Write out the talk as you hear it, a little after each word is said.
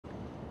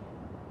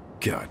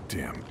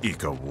Goddamn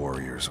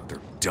eco-warriors with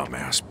their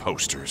dumbass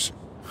posters.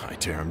 I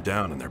tear them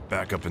down and they're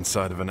back up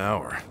inside of an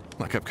hour,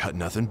 like I've got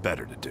nothing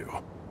better to do.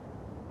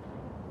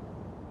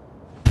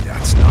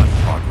 That's not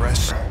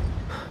progress.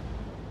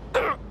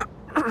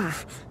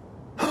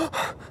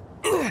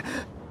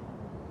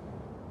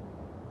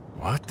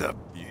 What the?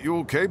 You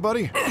okay,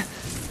 buddy?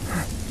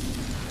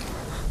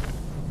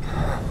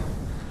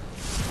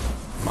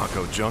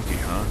 Mako junkie,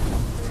 huh?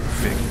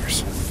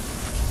 Figures.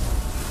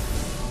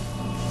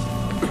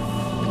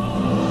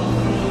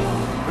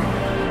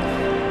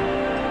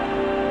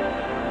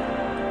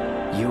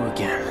 You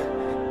again.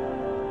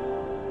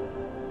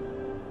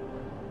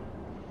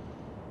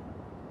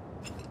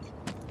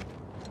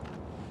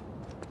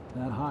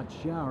 That hot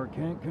shower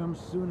can't come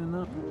soon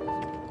enough.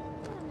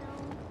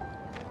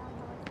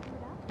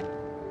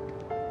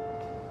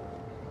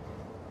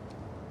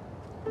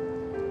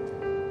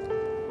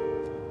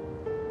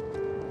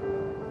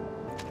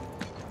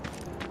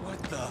 What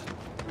the?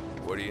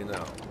 What do you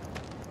know?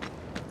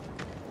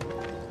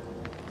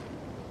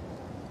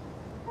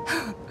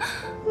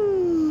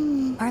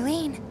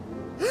 Arlene.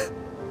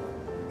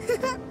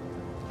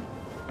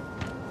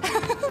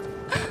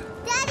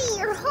 Daddy,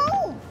 you're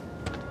home!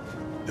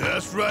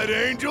 That's right,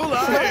 Angel,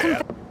 I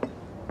am!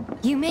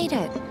 You made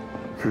it.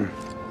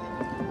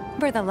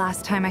 Remember the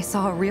last time I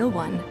saw a real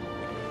one?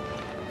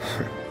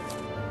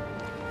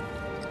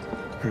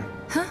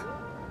 Huh?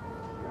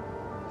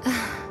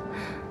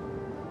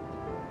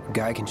 A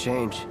guy can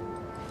change.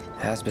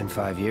 Has been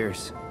 5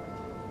 years.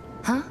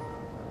 Huh?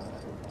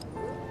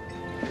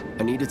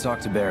 I need to talk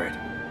to Barrett.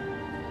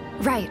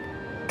 Right.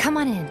 Come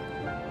on in.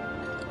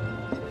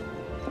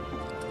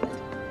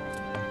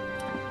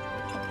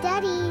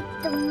 Daddy,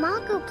 the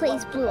Mako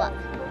place blew up.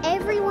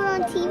 Everyone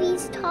on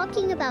TV's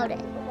talking about it.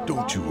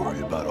 Don't you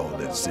worry about all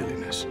that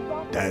silliness.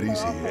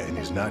 Daddy's here and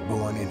he's not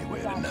going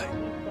anywhere tonight.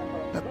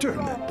 Now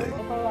turn that thing.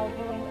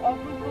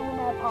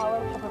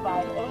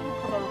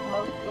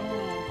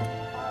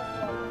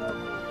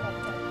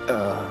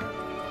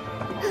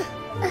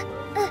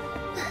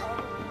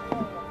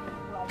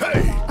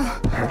 Hey!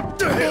 What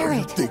the hell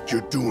you think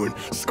you're doing,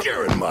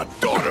 scaring my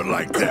daughter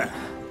like that?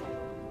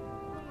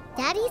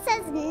 Daddy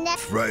says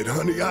next. Right,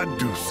 honey, I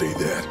do say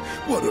that.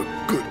 What a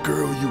good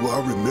girl you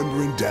are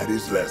remembering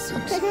Daddy's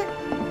lessons.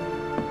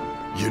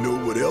 You know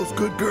what else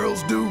good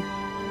girls do?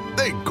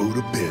 They go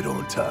to bed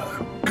on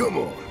time. Come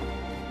on.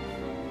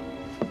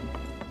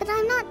 But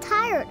I'm not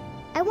tired.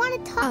 I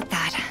want to talk. About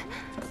that.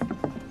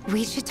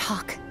 We should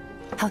talk.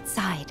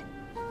 Outside.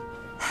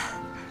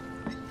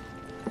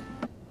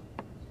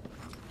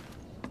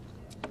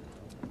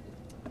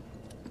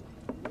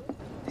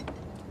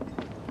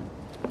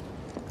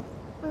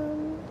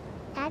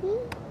 Daddy?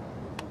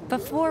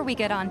 Before we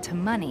get on to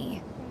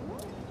money...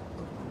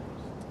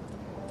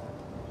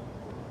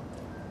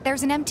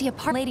 There's an empty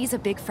apartment. Lady's a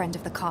big friend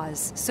of the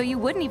cause, so you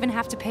wouldn't even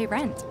have to pay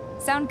rent.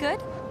 Sound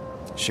good?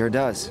 Sure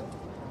does.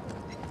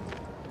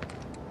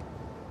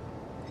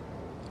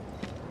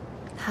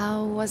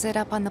 How was it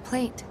up on the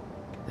plate?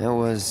 It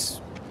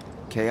was...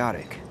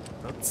 chaotic.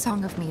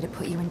 Song of me to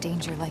put you in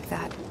danger like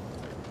that.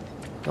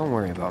 Don't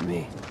worry about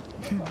me.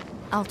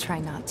 I'll try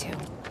not to.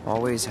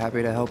 Always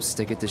happy to help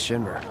stick it to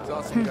Shinra.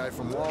 Saw some guy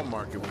from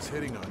Walmart was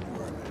hitting on you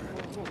earlier.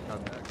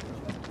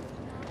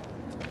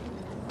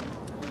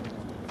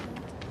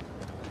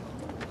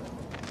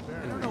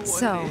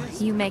 So,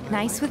 you make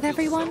nice with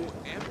everyone?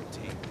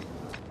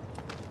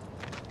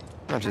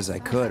 Much as I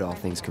could, all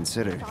things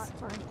considered.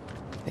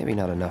 Maybe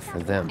not enough for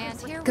them.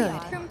 Good.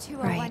 Room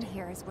 201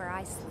 here is where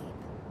I sleep.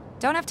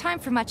 Don't have time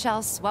for much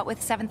else, what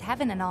with Seventh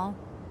Heaven and all.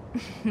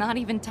 Not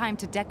even time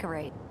to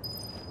decorate.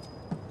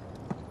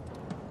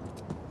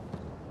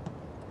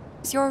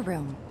 It's your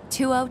room,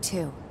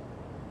 202.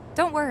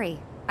 Don't worry,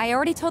 I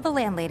already told the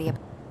landlady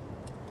about...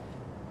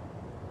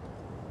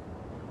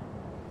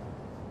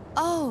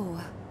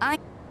 Oh,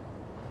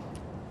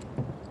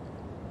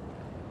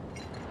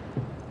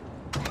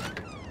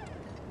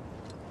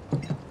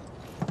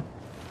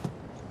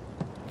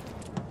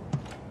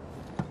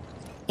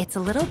 It's a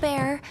little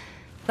bare,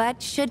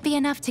 but should be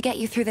enough to get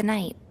you through the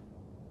night.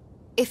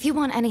 If you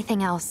want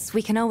anything else,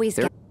 we can always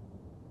get...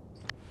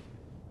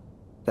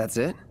 That's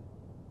it?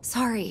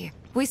 Sorry,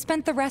 we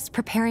spent the rest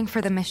preparing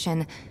for the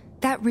mission.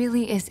 That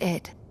really is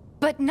it.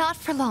 But not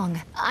for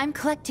long. I'm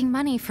collecting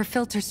money for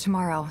filters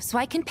tomorrow, so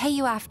I can pay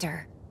you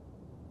after.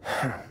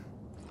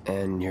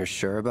 And you're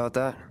sure about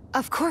that?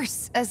 Of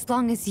course, as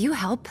long as you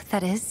help,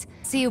 that is.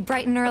 See you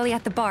bright and early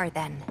at the bar,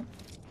 then.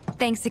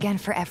 Thanks again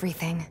for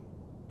everything.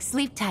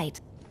 Sleep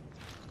tight.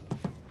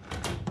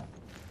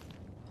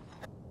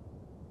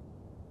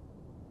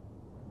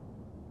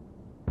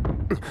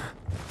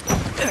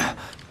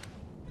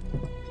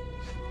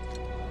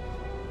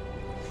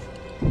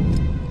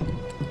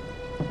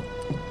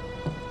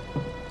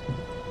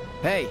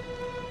 Hey,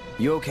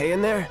 you okay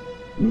in there?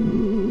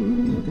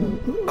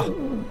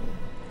 Oh.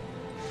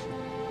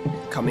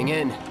 Coming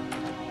in.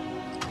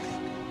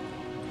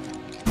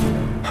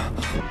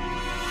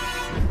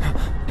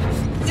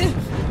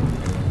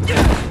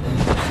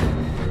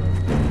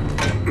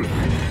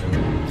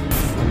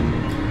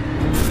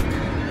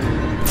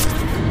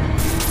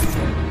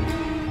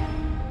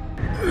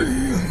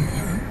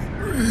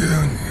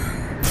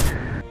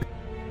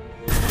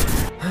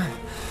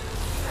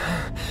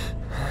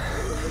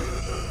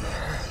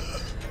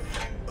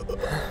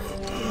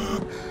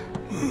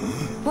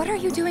 what are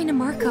you doing to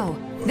Marco?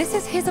 This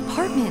is his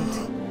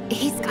apartment.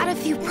 He's got a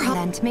few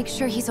problems to make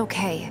sure he's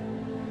okay.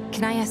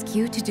 Can I ask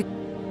you to do...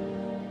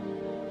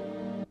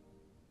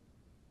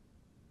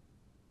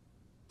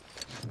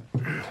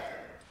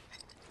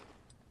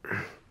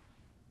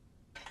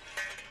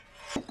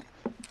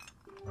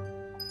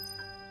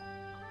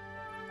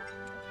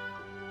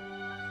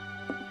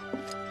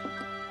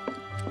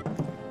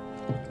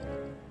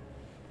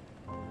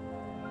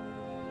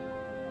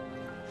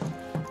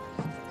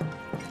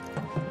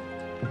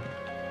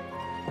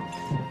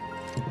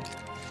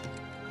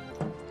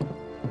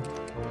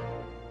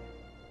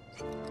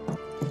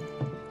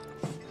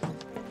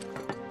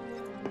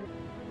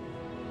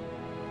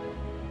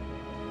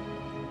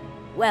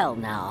 Well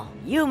now,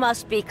 you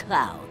must be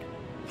Cloud.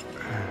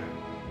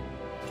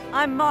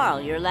 I'm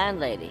Marl, your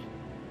landlady.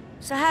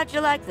 So how'd you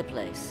like the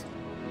place?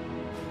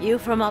 You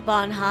from up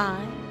on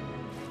high?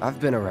 I've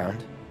been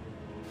around.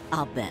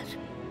 I'll bet.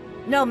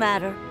 No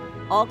matter.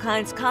 All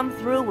kinds come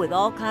through with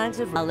all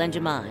kinds of... I'll lend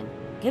you mine.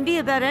 Can be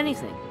about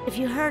anything. If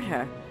you hurt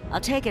her, I'll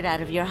take it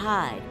out of your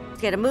hide.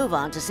 Get a move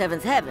on to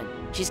 7th Heaven.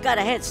 She's got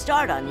a head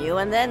start on you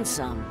and then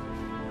some.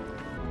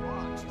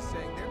 She's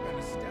saying they're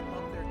gonna step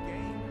up their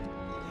game.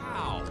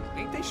 How?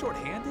 Ain't they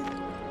short-handed?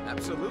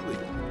 Absolutely.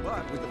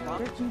 But with the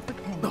problem... Searching for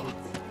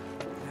pendants.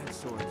 That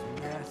sword's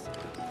massive.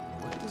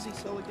 What does he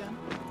sell again?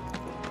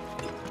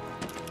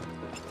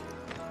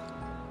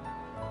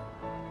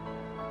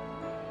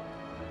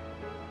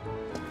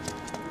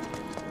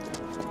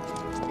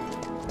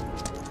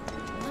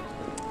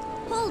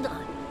 Hold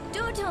on.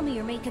 Don't tell me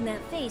you're making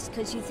that face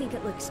because you think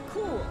it looks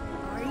cool,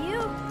 are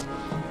you?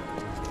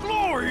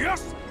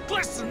 Glorious!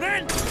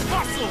 Glistening!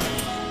 Muscle!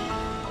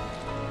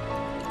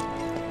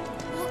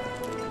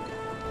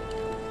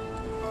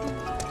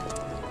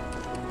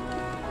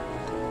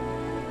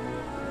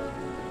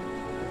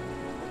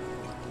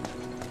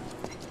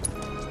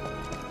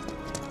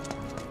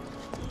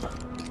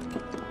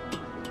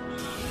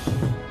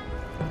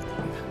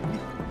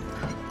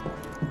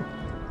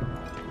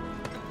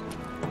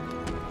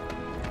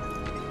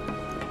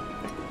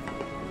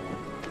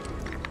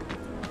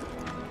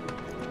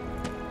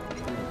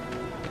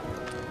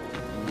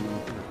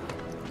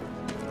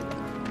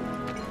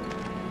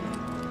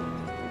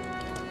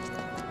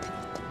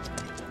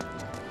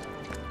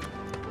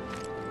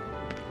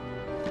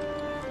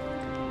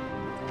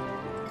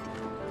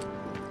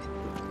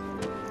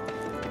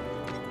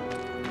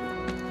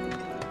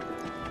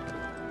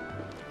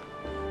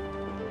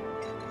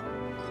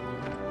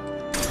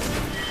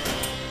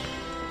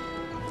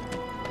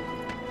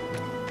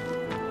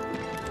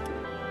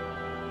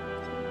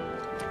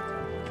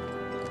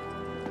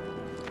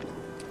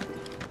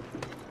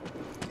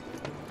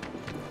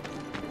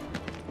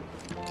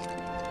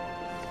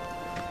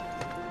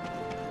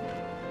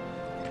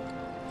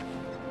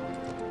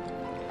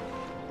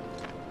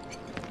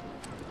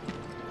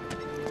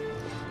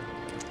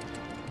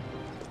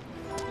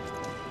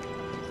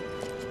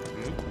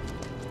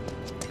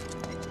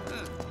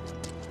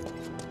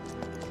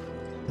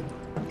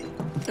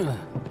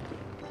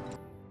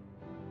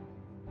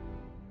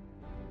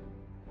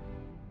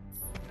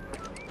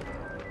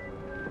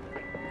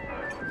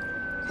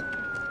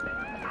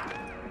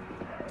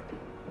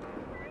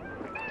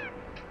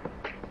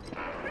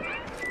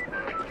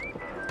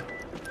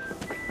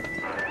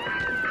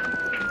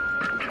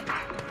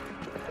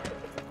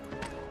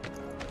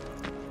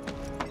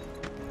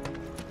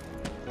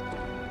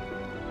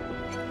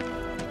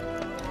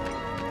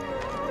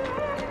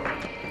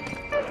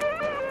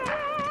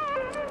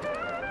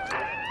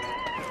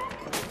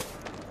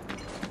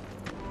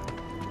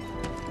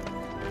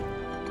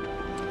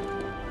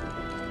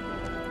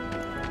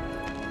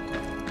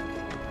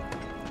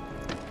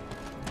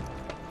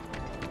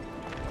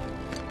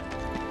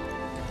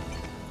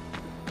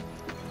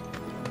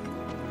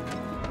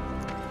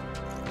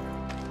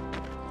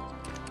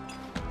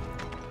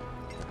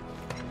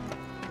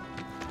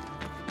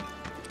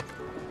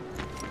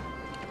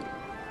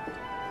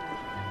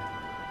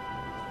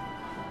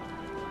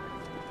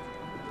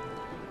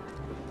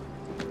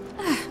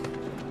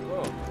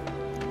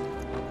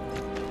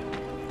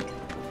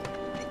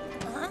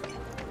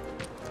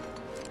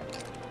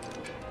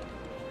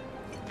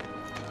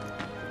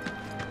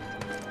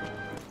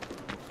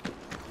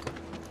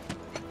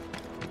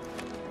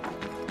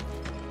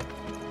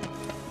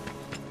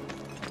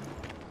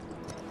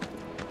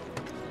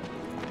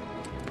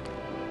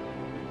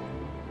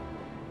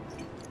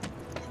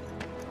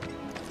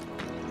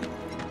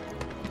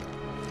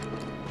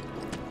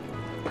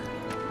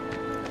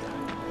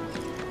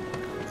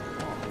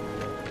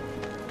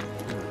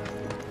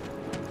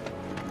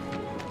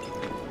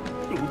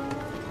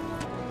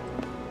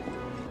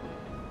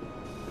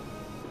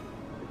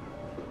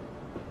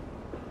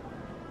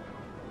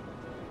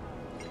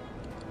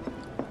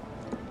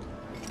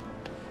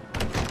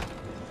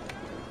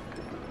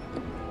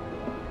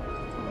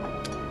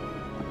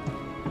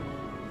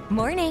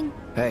 Morning.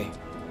 Hey.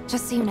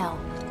 Just so you know,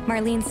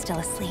 Marlene's still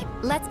asleep.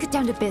 Let's get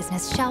down to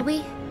business, shall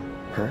we?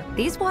 Huh?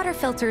 These water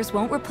filters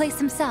won't replace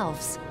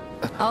themselves.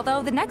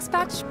 Although the next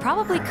batch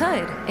probably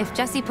could, if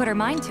Jessie put her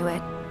mind to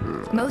it.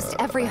 Most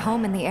every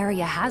home in the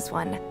area has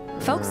one.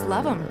 Folks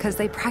love them because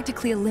they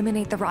practically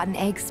eliminate the rotten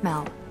egg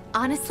smell.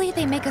 Honestly,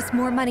 they make us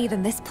more money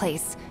than this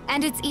place.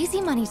 And it's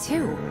easy money,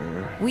 too.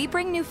 We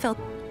bring new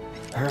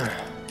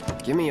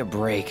Give me a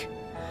break.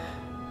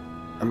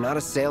 I'm not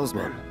a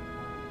salesman.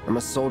 I'm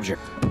a soldier.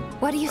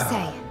 What do you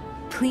say?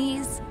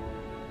 Please?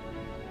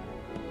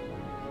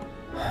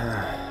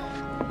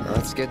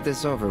 Let's get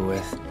this over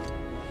with.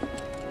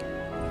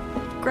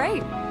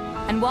 Great.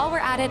 And while we're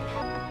at it...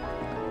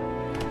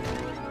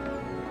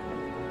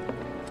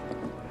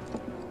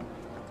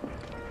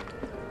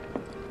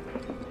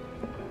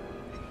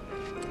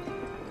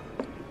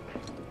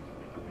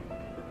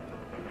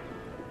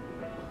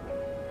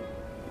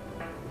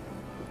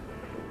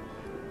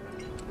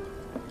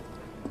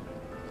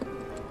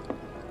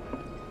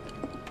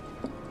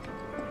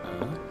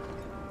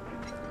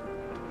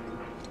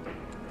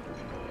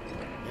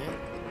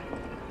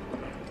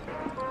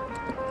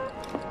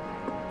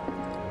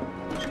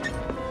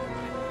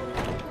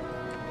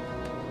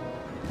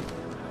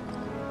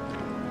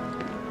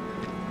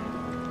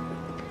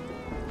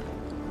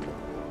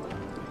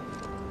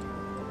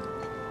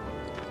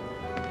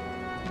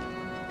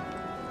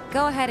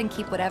 Go ahead and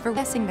keep whatever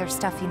guessing there's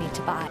stuff you need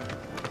to buy.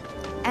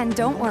 And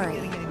don't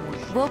worry,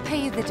 we'll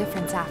pay you the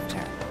difference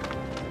after.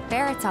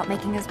 Barrett's out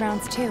making his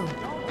rounds too.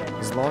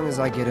 As long as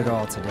I get it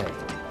all today.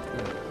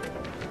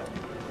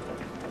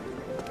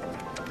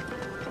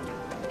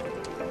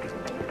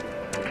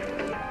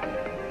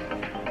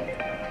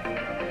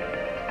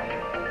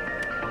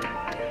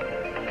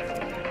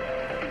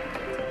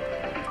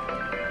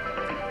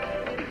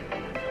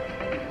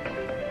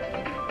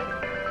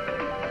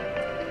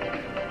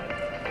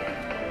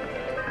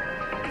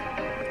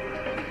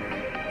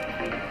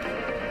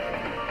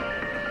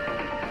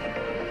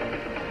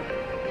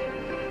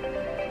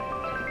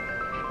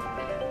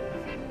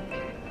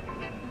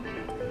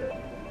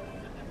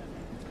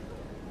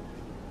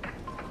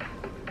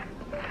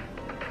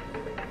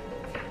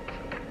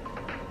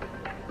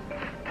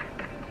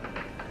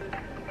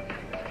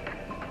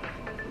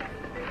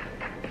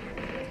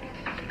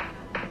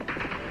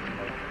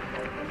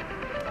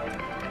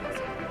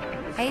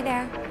 Hey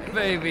there.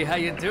 Baby, how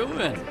you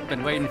doing?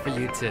 Been waiting for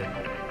you to...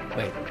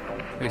 Wait,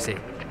 who's he?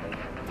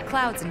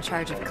 Cloud's in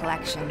charge of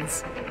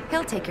collections.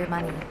 He'll take your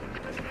money.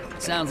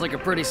 Sounds like a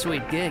pretty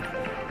sweet gig.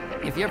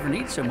 If you ever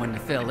need someone to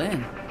fill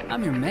in,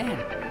 I'm your man.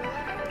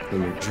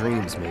 In your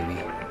dreams, maybe.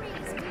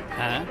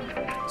 Huh?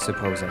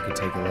 Suppose I could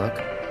take a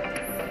look?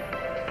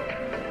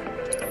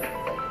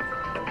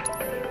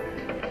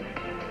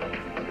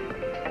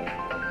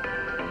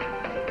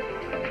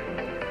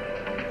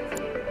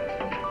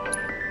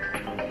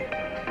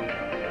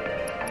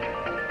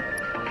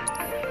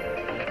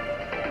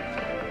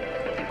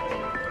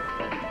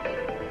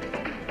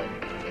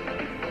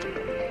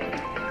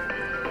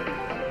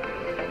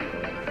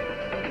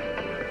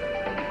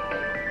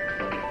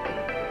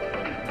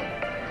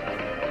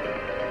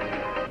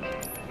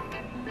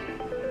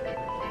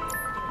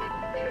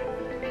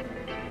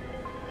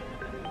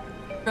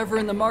 Ever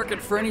in the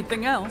market for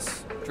anything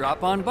else,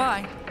 drop on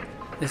by.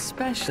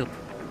 Especially...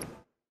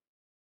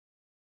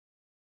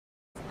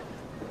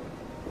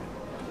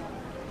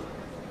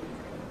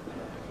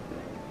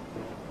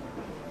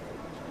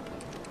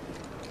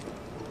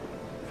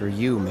 For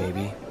you,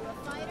 maybe.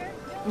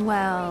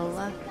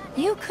 Well,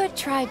 you could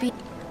try be...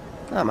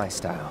 Not my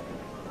style.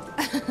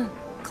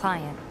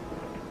 Client.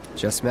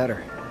 Just met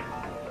her.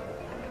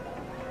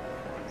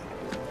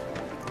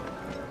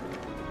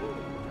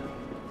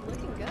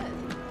 Looking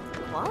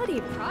good.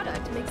 Quality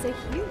product makes a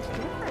huge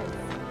difference.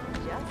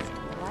 Just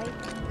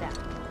like that.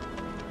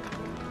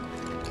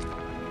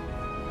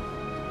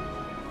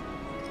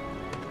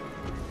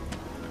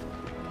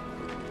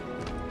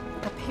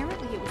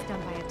 Apparently it was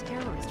done by a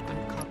terrorist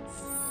group called...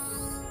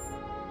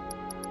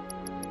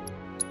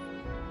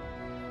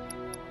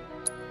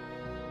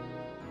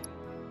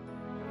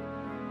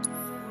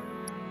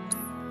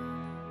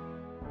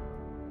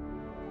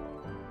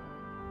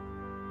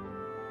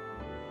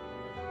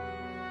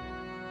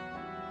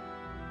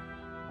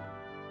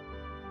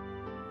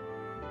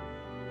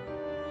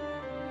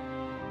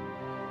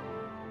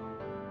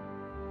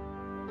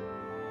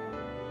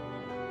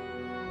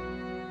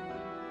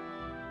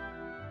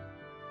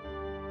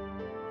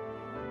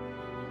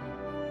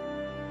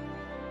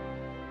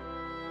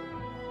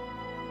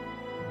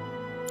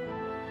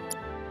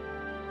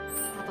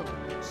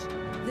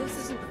 This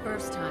isn't the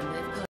first time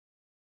they've